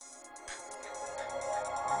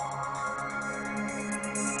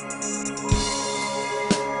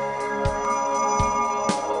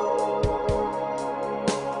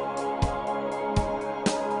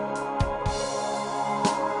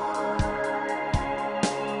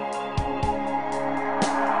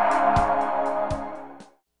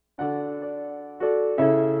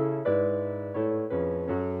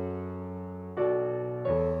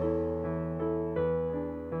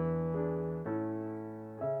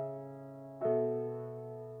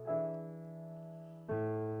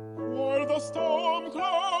storm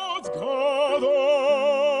clouds gather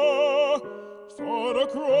far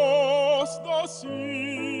across the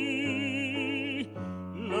sea,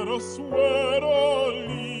 let us swear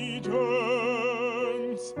allegiance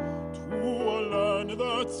to a land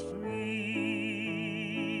that's free.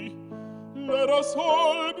 Let us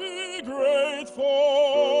all be grateful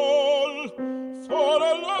for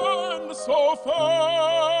a land so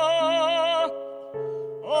fair,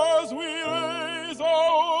 as we raise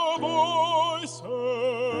our voices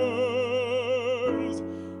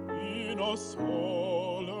in a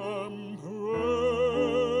solemn prayer.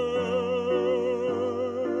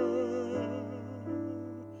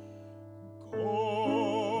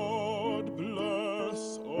 God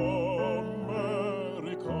bless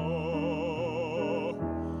America,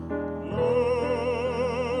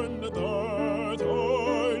 land that I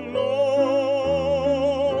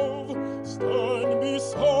love. Stand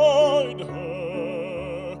beside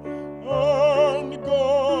her and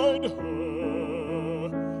guide her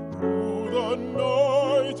through the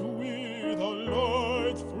night with a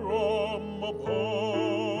light from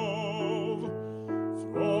above.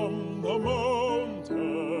 From the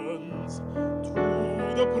mountains to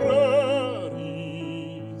the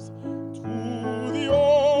prairies to the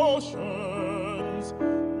oceans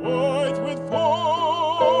white with foam.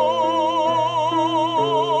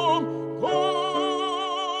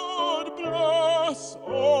 God bless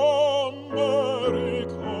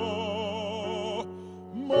America,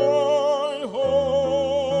 my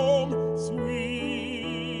home,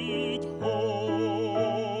 sweet home.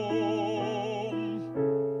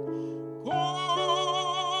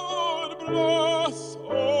 God bless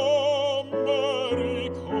America,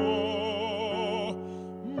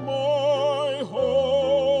 my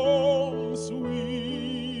home,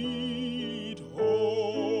 sweet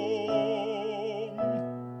home.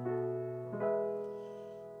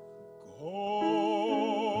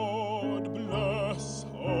 God bless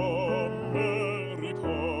America,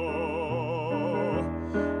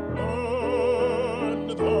 land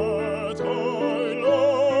that I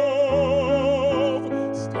love.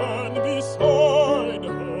 Stand beside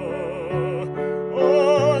her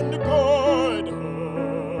and guide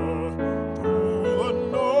her through the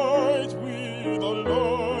night with a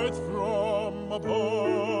light from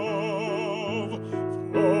above.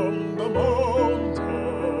 From the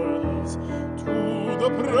mountains to the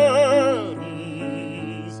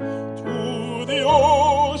prairies to the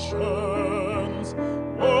oceans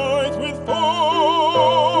white with foam.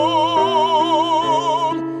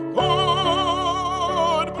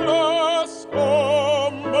 God bless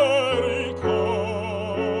America,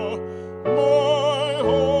 my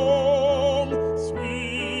home,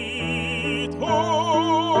 sweet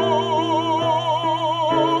home.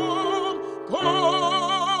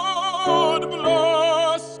 God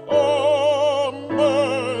bless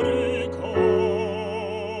America,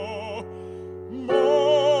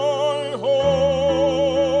 my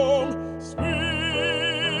home, sweet home.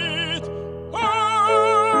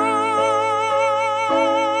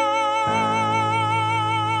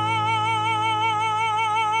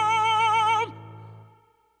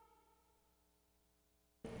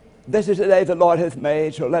 This is the day the Lord hath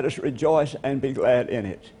made, so let us rejoice and be glad in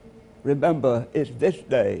it. Remember, it's this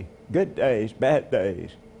day, good days, bad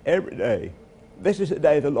days, every day. This is the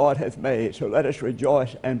day the Lord hath made, so let us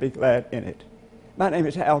rejoice and be glad in it. My name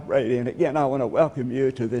is Hal Brady, and again I want to welcome you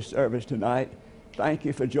to this service tonight. Thank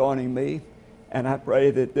you for joining me, and I pray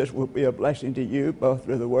that this will be a blessing to you, both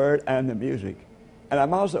through the word and the music. And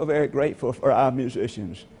I'm also very grateful for our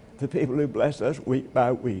musicians, the people who bless us week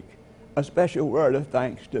by week. A special word of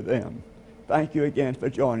thanks to them. Thank you again for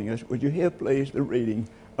joining us. Would you hear, please, the reading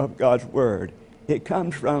of God's Word? It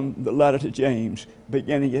comes from the letter to James,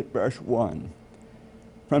 beginning at verse 1.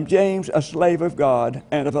 From James, a slave of God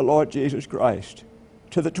and of the Lord Jesus Christ,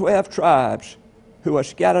 to the 12 tribes who are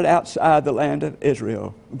scattered outside the land of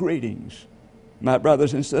Israel, greetings. My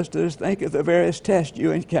brothers and sisters, think of the various tests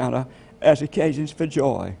you encounter as occasions for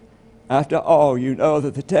joy. After all, you know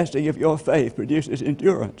that the testing of your faith produces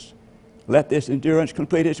endurance. Let this endurance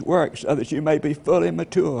complete its work so that you may be fully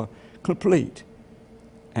mature, complete,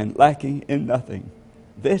 and lacking in nothing.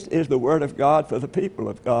 This is the word of God for the people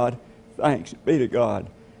of God. Thanks be to God.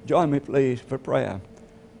 Join me, please, for prayer.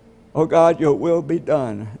 Oh God, your will be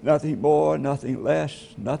done. Nothing more, nothing less,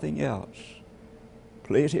 nothing else.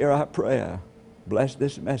 Please hear our prayer. Bless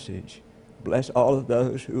this message. Bless all of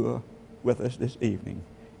those who are with us this evening.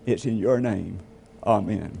 It's in your name.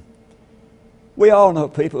 Amen. We all know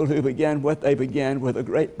people who begin what they began with a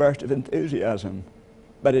great burst of enthusiasm,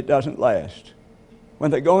 but it doesn't last. When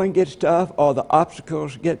the going gets tough or the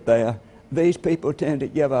obstacles get there, these people tend to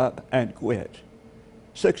give up and quit.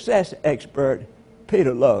 Success expert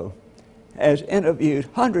Peter Lowe has interviewed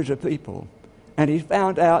hundreds of people, and he's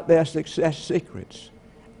found out their success secrets.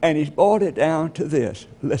 And he's boiled it down to this.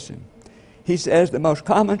 Listen. He says, the most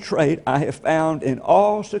common trait I have found in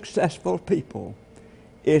all successful people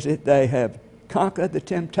is that they have conquered the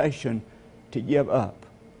temptation to give up.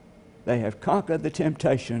 They have conquered the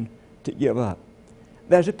temptation to give up.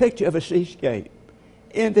 There's a picture of a seascape.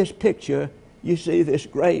 In this picture, you see this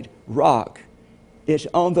great rock. It's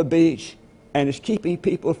on the beach, and it's keeping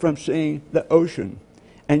people from seeing the ocean.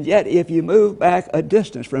 And yet, if you move back a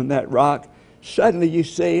distance from that rock, suddenly you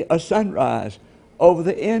see a sunrise over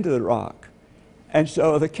the end of the rock. And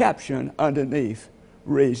so the caption underneath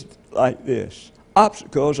reads like this: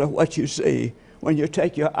 obstacles are what you see when you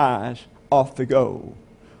take your eyes off the goal.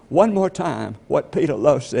 One more time, what Peter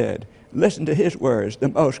Lowe said. Listen to his words. The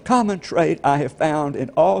most common trait I have found in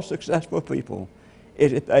all successful people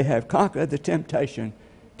is that they have conquered the temptation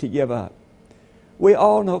to give up. We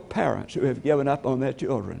all know parents who have given up on their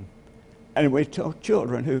children, and we know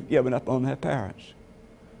children who've given up on their parents.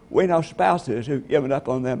 We know spouses who've given up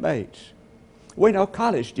on their mates. We know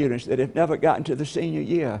college students that have never gotten to the senior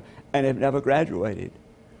year and have never graduated.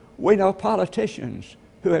 We know politicians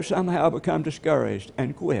who have somehow become discouraged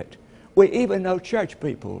and quit. We even know church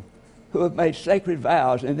people who have made sacred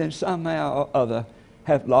vows and then somehow or other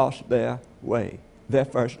have lost their way, their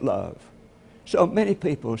first love. So many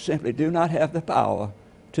people simply do not have the power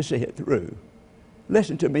to see it through.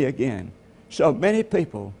 Listen to me again. So many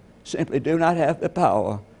people simply do not have the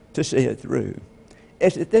power to see it through.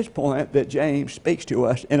 It's at this point that James speaks to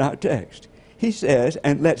us in our text. He says,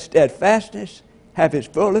 and let steadfastness have its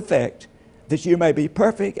full effect, that you may be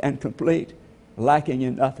perfect and complete, lacking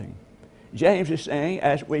in nothing. James is saying,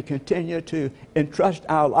 as we continue to entrust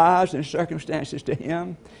our lives and circumstances to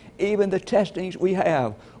Him, even the testings we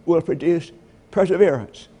have will produce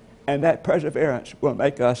perseverance, and that perseverance will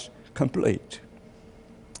make us complete.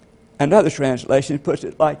 Another translation puts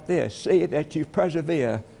it like this: see that you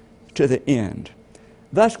persevere to the end.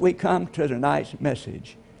 Thus we come to tonight's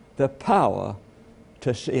message, the power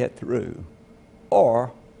to see it through,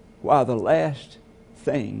 or while the last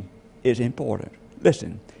thing is important.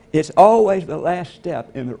 Listen, it's always the last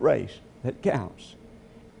step in the race that counts.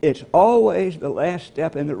 It's always the last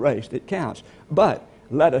step in the race that counts. But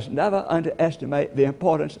let us never underestimate the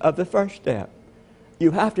importance of the first step.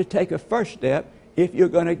 You have to take a first step if you're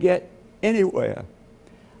going to get anywhere.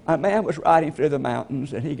 A man was riding through the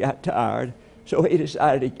mountains and he got tired, so he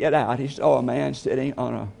decided to get out. He saw a man sitting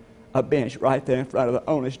on a bench right there in front of the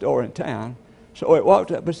only store in town. So he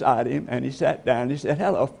walked up beside him and he sat down and he said,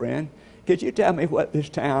 "Hello, friend. Could you tell me what this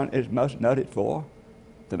town is most noted for?"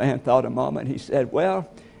 The man thought a moment. He said, "Well,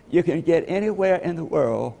 you can get anywhere in the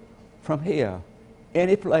world from here,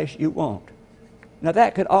 any place you want." Now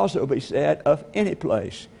that could also be said of any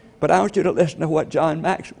place, but I want you to listen to what John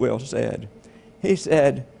Maxwell said. He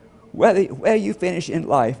said, where you finish in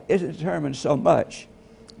life isn't determined so much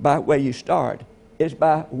by where you start, it's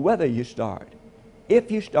by whether you start. If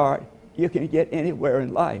you start, you can get anywhere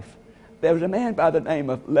in life. There was a man by the name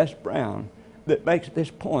of Les Brown that makes this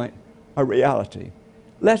point a reality.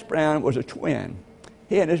 Les Brown was a twin.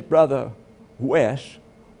 He and his brother Wes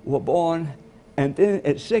were born, and then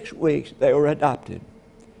at 6 weeks they were adopted.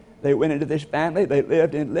 They went into this family. They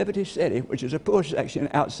lived in Liberty City, which is a poor section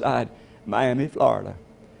outside Miami, Florida.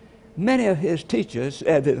 Many of his teachers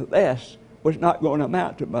said that Les was not going to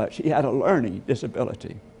amount to much. He had a learning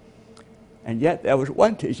disability. And yet there was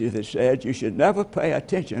one teacher that said you should never pay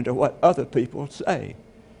attention to what other people say.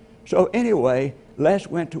 So anyway, Les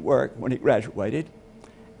went to work when he graduated,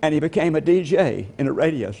 and he became a DJ in a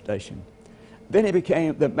radio station. Then he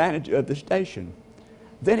became the manager of the station.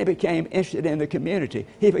 Then he became interested in the community.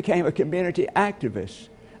 He became a community activist.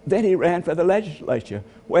 Then he ran for the legislature,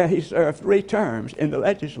 where he served 3 terms in the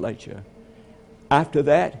legislature. After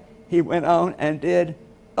that, he went on and did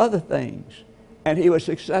other things, and he was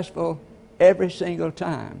successful every single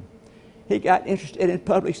time. He got interested in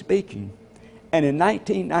public speaking, and in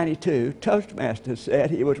 1992, Toastmasters said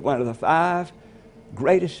he was one of the 5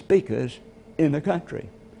 greatest speakers in the country.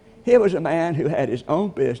 Here was a man who had his own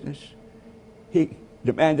business. He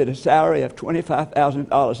demanded a salary of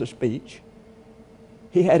 $25,000 a speech.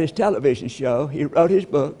 He had his television show. He wrote his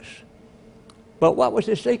books. But what was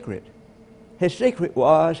his secret? His secret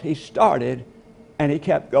was he started and he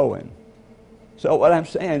kept going. So what I'm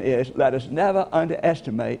saying is, let us never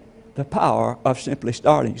underestimate the power of simply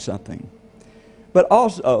starting something. But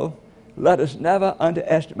also, let us never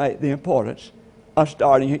underestimate the importance of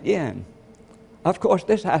starting again. Of course,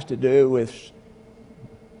 this has to do with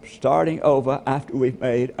starting over after we've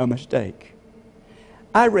made a mistake.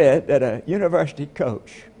 I read that a university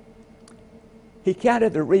coach, he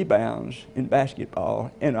counted the rebounds in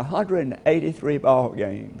basketball in 183 ball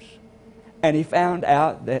games, and he found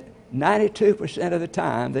out that 92% of the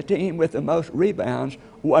time, the team with the most rebounds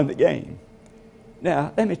won the game.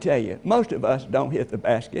 Now, let me tell you, most of us don't hit the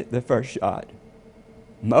basket the first shot.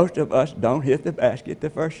 Most of us don't hit the basket the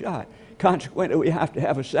first shot. Consequently, we have to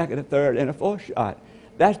have a second, a third, and a fourth shot.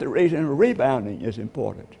 That's the reason rebounding is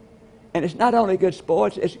important. And it's not only good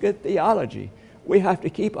sports, it's good theology. We have to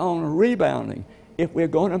keep on rebounding if we're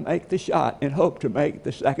going to make the shot and hope to make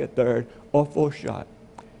the second, third, or fourth shot.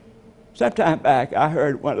 Sometime back, I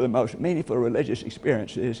heard one of the most meaningful religious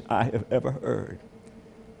experiences I have ever heard.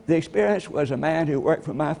 The experience was a man who worked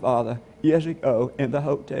for my father years ago in the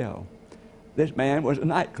hotel. This man was a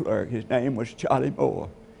night clerk. His name was Charlie Moore.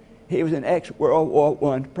 He was an ex-World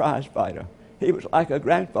War I prize fighter. He was like a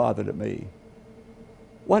grandfather to me.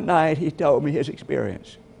 One night, he told me his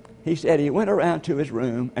experience. He said he went around to his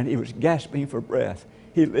room and he was gasping for breath.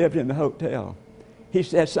 He lived in the hotel. He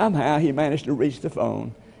said somehow he managed to reach the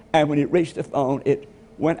phone, and when he reached the phone, it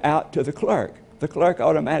went out to the clerk. The clerk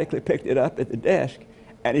automatically picked it up at the desk,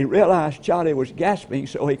 and he realized Charlie was gasping,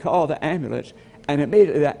 so he called the ambulance, and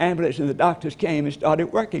immediately the ambulance and the doctors came and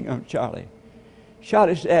started working on Charlie.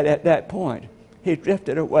 Charlie said at that point, he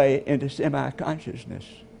drifted away into semi-consciousness.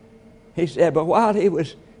 He said, but while he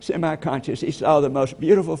was semi-conscious, he saw the most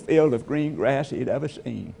beautiful field of green grass he'd ever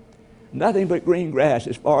seen. Nothing but green grass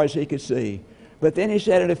as far as he could see. But then he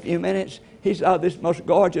said in a few minutes, he saw this most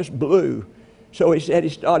gorgeous blue. So he said he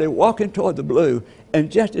started walking toward the blue,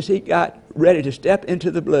 and just as he got ready to step into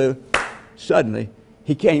the blue, suddenly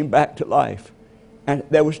he came back to life. And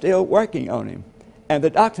they were still working on him. And the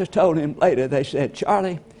doctors told him later, they said,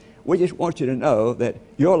 Charlie, we just want you to know that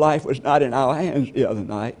your life was not in our hands the other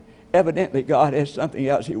night. Evidently, God has something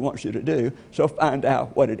else he wants you to do, so find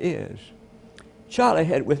out what it is. Charlie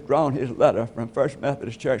had withdrawn his letter from First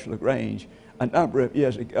Methodist Church LaGrange a number of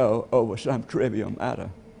years ago over some trivial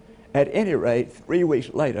matter. At any rate, 3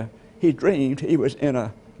 weeks later, he dreamed he was in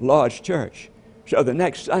a large church. So the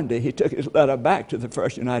next Sunday, he took his letter back to the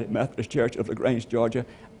First United Methodist Church of LaGrange, Georgia,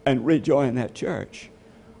 and rejoined that church.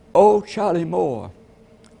 Old Charlie Moore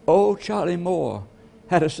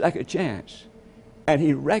had a second chance, and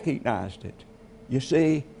he recognized it. You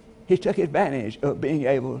see, he took advantage of being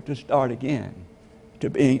able to start again,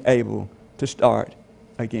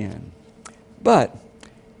 But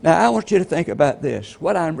now I want you to think about this.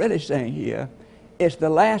 What I'm really saying here is the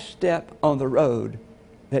last step on the road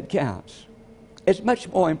that counts. It's much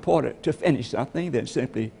more important to finish something than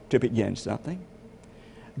simply to begin something.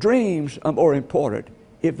 Dreams are more important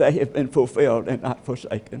if they have been fulfilled and not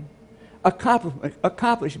forsaken.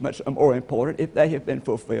 Accomplishments are more important if they have been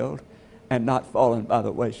fulfilled and not fallen by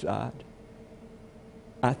the wayside.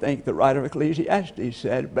 I think the writer of Ecclesiastes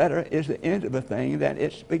said, better is the end of a thing than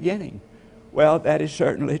its beginning. Well, that is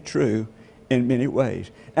certainly true in many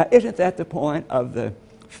ways. Now, isn't that the point of the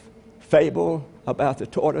fable about the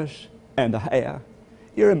tortoise and the hare?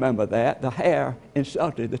 You remember that. The hare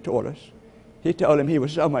insulted the tortoise. He told him he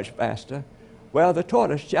was so much faster. Well, the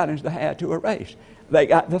tortoise challenged the hare to a race. They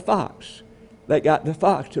got the fox.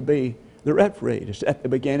 To be the referee, to set the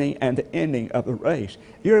beginning and the ending of the race.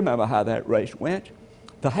 You remember how that race went.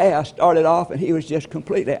 The hare started off and he was just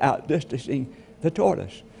completely outdistancing the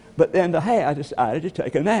tortoise. But then the hare decided to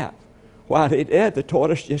take a nap. While he did, the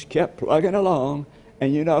tortoise just kept plugging along,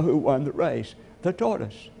 and you know who won the race? The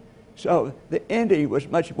tortoise. So the ending was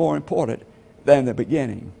much more important than the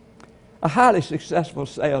beginning. A highly successful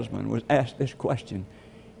salesman was asked this question.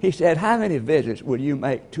 He said, how many visits would you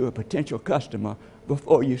make to a potential customer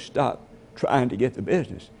before you stop trying to get the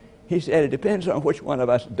business? He said, it depends on which one of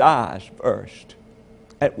us dies first.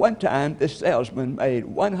 At one time, this salesman made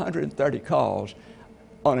 130 calls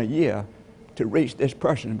on a year to reach this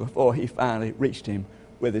person before he finally reached him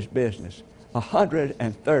with his business.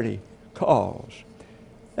 130 calls.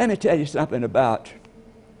 Let me tell you something about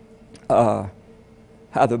how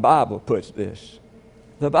the Bible puts this.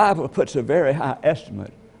 The Bible puts a very high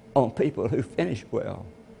estimate on people who finish well.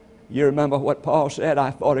 You remember what Paul said,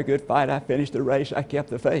 I fought a good fight, I finished the race, I kept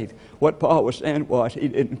the faith. What Paul was saying was he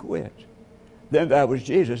didn't quit. Then there was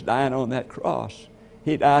Jesus dying on that cross.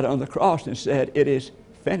 He died on the cross and said, it is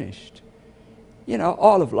finished. You know,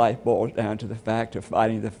 all of life boils down to the fact of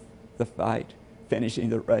fighting the fight, finishing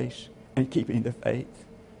the race, and keeping the faith.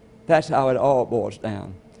 That's how it all boils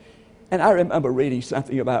down. And I remember reading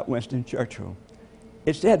something about Winston Churchill.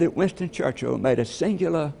 It said that Winston Churchill made a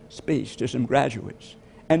singular speech to some graduates.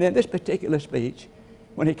 And in this particular speech,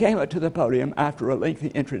 When he came up to the podium after a lengthy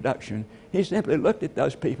introduction, he simply looked at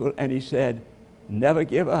those people and he said, "Never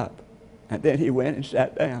give up." And then he went and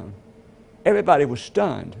sat down. Everybody was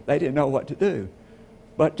stunned. They didn't know what to do.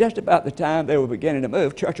 But just about the time they were beginning to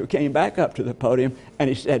move, Churchill came back up to the podium and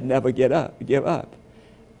he said, "Never give up."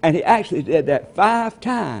 And he actually did that 5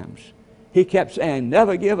 times. He kept saying,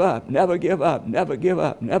 "Never give up, never give up, never give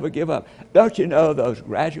up, never give up." Don't you know those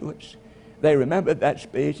graduates? They remembered that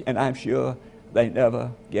speech, and I'm sure they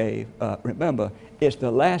never gave up. Remember, it's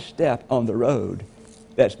the last step on the road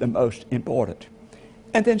that's the most important.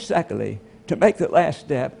 And then secondly, to make the last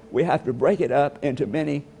step, we have to break it up into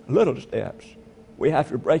many little steps. We have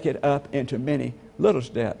to break it up into many little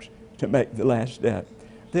steps to make the last step.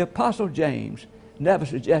 The Apostle James never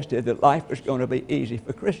suggested that life was going to be easy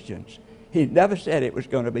for Christians. He never said it was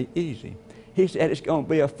going to be easy. He said it's going to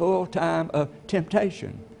be a full time of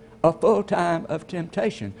temptation, a full time of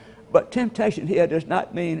temptation. But temptation here does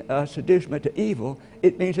not mean a seducement to evil.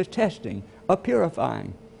 It means a testing, a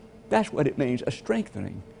purifying. That's what it means, a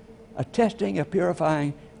strengthening. A testing, a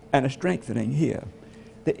purifying, and a strengthening here.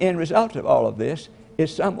 The end result of all of this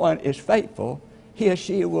is someone is faithful, he or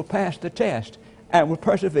she will pass the test and will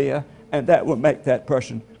persevere, and that will make that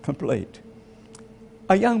person complete.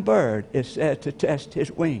 A young bird is said to test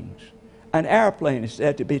his wings. An airplane is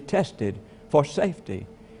said to be tested for safety.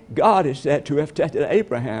 God is said to have tested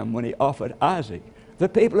Abraham when he offered Isaac. The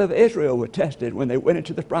people of Israel were tested when they went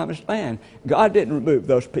into the promised land. God didn't remove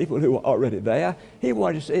those people who were already there. He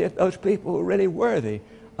wanted to see if those people were really worthy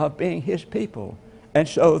of being his people. And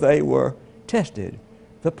so they were tested.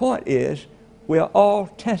 The point is, we are all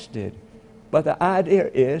tested. But the idea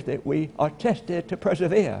is that we are tested to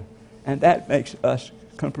persevere. And that makes us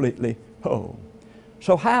completely whole.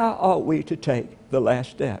 So how are we to take the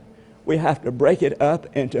last step? We have to break it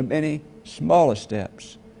up into many smaller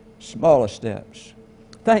steps. Smaller steps.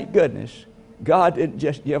 Thank goodness, God didn't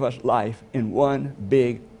just give us life in one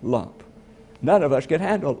big lump. None of us could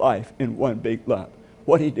handle life in one big lump.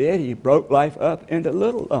 What he did, he broke life up into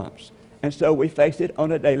little lumps. And so we face it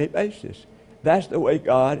on a daily basis. That's the way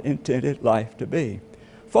God intended life to be.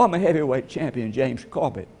 Former heavyweight champion James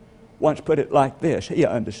Corbett once put it like this. He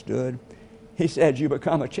understood. He said, "You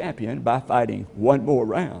become a champion by fighting one more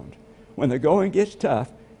round. When the going gets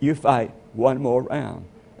tough, you fight one more round.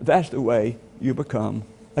 That's the way you become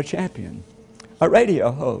a champion." A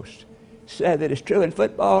radio host said that it's true in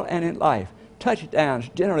football and in life. Touchdowns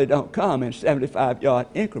generally don't come in 75-yard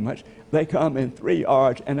increments. They come in 3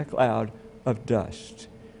 yards and a cloud of dust.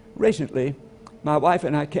 Recently, my wife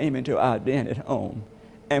and I came into our den at home,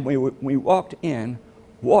 and we walked in.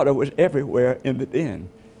 Water was everywhere in the den.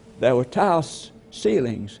 There were tile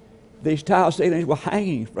ceilings. These tile ceilings were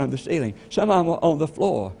hanging from the ceiling. Some of them were on the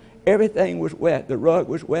floor. Everything was wet. The rug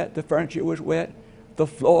was wet. The furniture was wet. The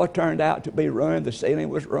floor turned out to be ruined. The ceiling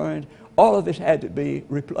was ruined. All of this had to be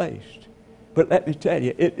replaced. But let me tell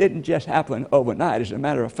you, it didn't just happen overnight. As a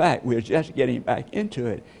matter of fact, we're just getting back into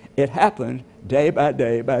it. It happened day by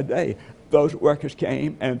day by day. Those workers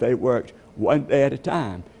came and they worked one day at a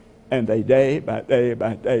time. And they day by day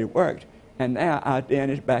by day worked. And now our den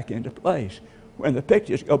is back into place. When the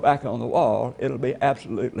pictures go back on the wall, it'll be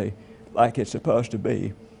absolutely like it's supposed to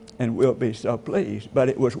be. And we'll be so pleased. But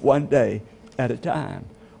it was one day at a time.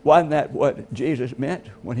 Wasn't that what Jesus meant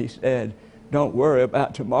when he said, "Don't worry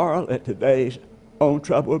about tomorrow, let today's own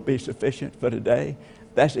trouble be sufficient for today"?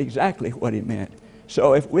 That's exactly what he meant.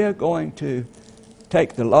 So if we're going to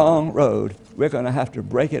take the long road, we're going to have to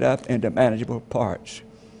break it up into manageable parts.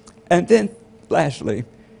 And then, lastly,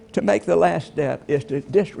 to make the last step is to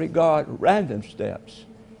disregard random steps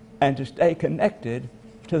and to stay connected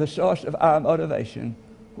to the source of our motivation,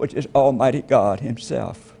 which is Almighty God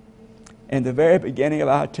himself. In the very beginning of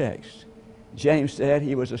our text, James said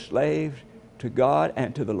he was a slave to God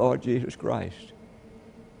and to the Lord Jesus Christ.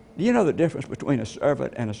 Do you know the difference between a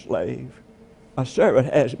servant and a slave? A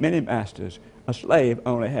servant has many masters. A slave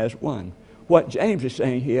only has one. What James is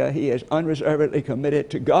saying here, he is unreservedly committed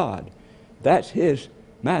to God. That's his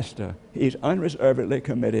master. He's unreservedly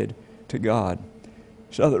committed to God.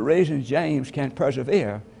 So the reason James can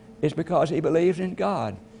persevere is because he believes in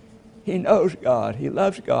God. He knows God. He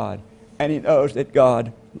loves God. And he knows that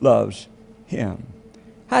God loves him.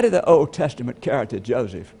 How did the Old Testament character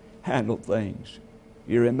Joseph handle things?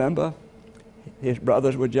 You remember? His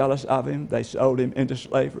brothers were jealous of him. They sold him into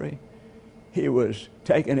slavery. He was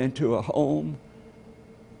taken into a home.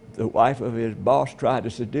 The wife of his boss tried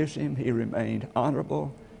to seduce him. He remained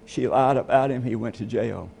honorable. She lied about him. He went to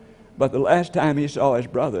jail. But the last time he saw his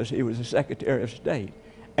brothers, he was the Secretary of State.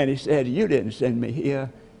 And he said, "You didn't send me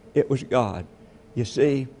here. It was God." You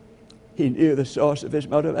see, He knew the source of his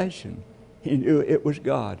motivation. He knew it was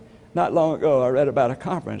God. Not long ago, I read about a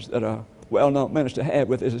conference that a well-known minister had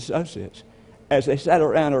with his associates. As they sat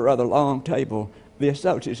around a rather long table, the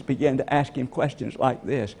associates began to ask him questions like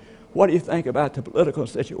this. What do you think about the political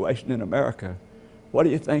situation in America? What do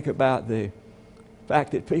you think about the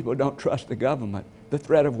fact that people don't trust the government, the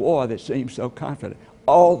threat of war that seems so confident,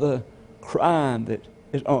 all the crime that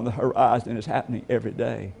is on the horizon is happening every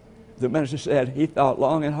day? The minister said he thought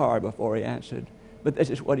long and hard before he answered. But this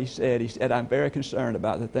is what he said. He said, I'm very concerned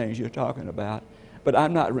about the things you're talking about, but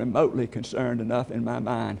I'm not remotely concerned enough in my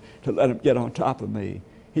mind to let them get on top of me.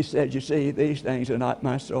 He said, you see, these things are not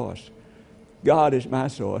my source. God is my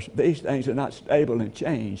source. These things are not stable and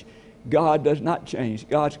change. God does not change.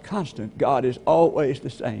 God's constant. God is always the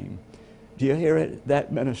same. Do you hear it?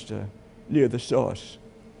 That minister knew the source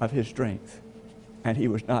of his strength, and he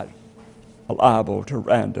was not liable to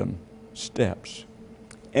random steps.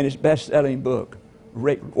 In his best-selling book,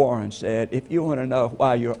 Rick Warren said, if you want to know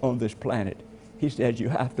why you're on this planet, he said, you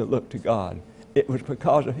have to look to God. It was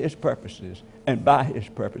because of his purposes and by his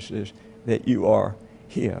purposes that you are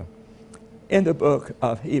here. In the book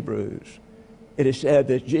of Hebrews, it is said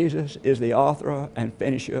that Jesus is the author and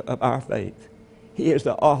finisher of our faith. He is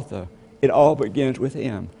the author. It all begins with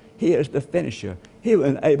him. He is the finisher. He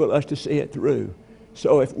will enable us to see it through.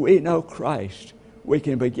 So if we know Christ, we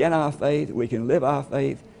can begin our faith, we can live our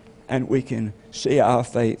faith, and we can see our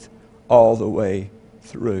faith all the way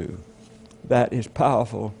through. That is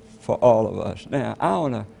powerful for all of us. Now, I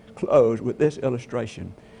want to close with this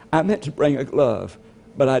illustration. I meant to bring a glove,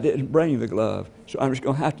 but I didn't bring the glove, so I'm just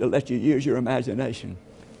going to have to let you use your imagination.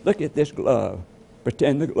 Look at this glove.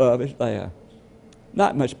 Pretend the glove is there.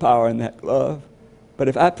 Not much power in that glove, but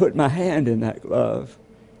if I put my hand in that glove,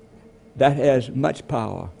 that has much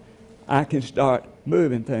power. I can start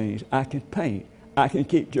moving things. I can paint. I can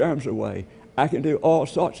keep germs away. I can do all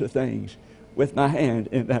sorts of things with my hand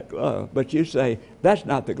in that glove. But you say, that's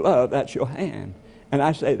not the glove, that's your hand. And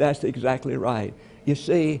I say, that's exactly right. You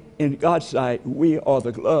see, in God's sight, we are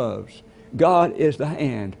the gloves. God is the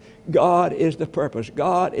hand. God is the purpose.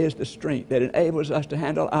 God is the strength that enables us to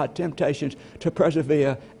handle our temptations, to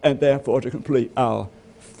persevere, and therefore to complete our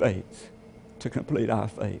faith. To complete our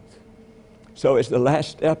faith. So it's the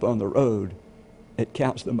last step on the road that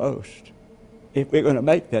counts the most. If we're going to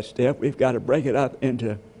make that step, we've got to break it up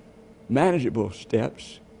into manageable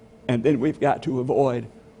steps, and then we've got to avoid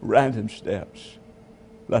random steps.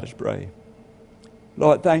 Let us pray.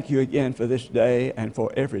 Lord, thank you again for this day and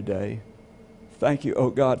for every day. Thank you, O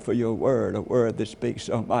God, for your word, a word that speaks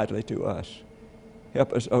so mightily to us.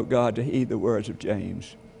 Help us, O God, to heed the words of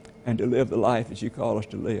James and to live the life that you call us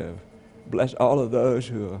to live. Bless all of those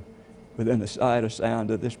who are within the sight or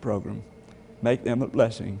sound of this program. Make them a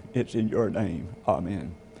blessing. It's in your name.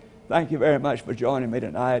 Amen. Thank you very much for joining me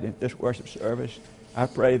tonight in this worship service. I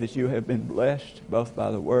pray that you have been blessed both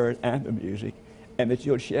by the word and the music, and that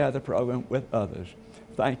you'll share the program with others.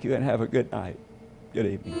 Thank you and have a good night. Good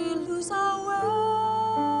evening. We lose our way.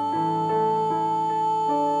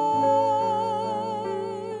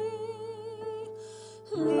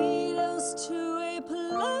 Lead us to a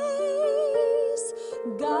place.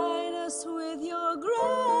 Guide us with your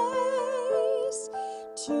grace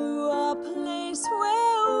to a place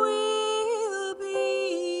where we'll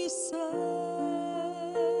be safe.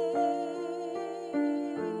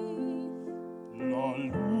 La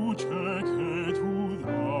luce che tu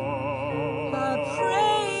dai I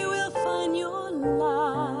pray we'll find your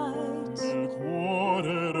light nel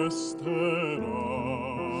cuore resterà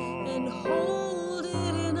and hold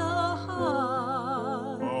it in our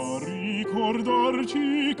hearts. a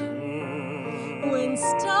ricordarci che When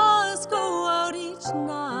stars go out each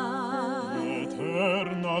night,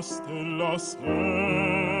 l'eterna stella sei.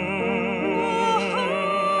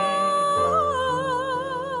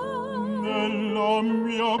 Nella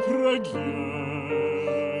mia preghiera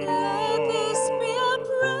let this be our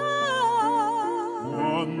prayer.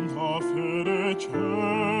 quanta fede c'è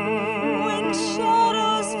When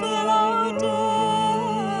shadows fill our day,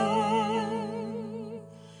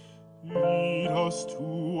 lead us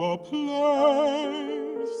to a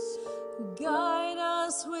place guide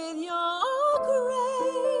us with your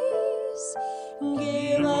grace.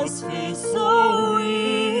 Give us faith so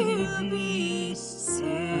we'll be saved.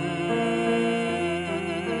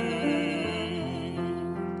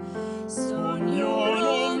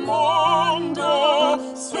 Sognerò un mondo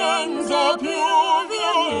senza più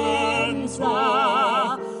violenza,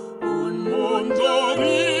 un mondo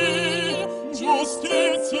di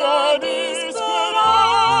giustizia e di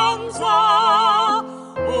speranza.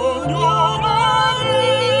 Ognuno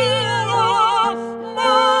viva,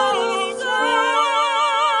 ma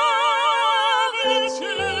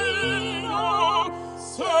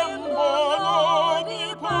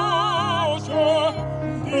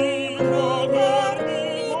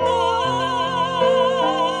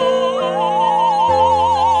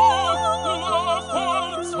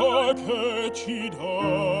ci We dà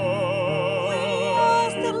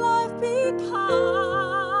ask that life be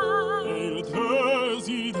kind il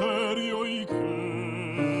desiderio che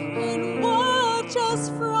and watch us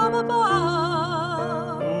from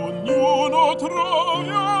above. ognuno trovi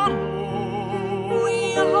amor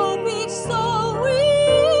We hope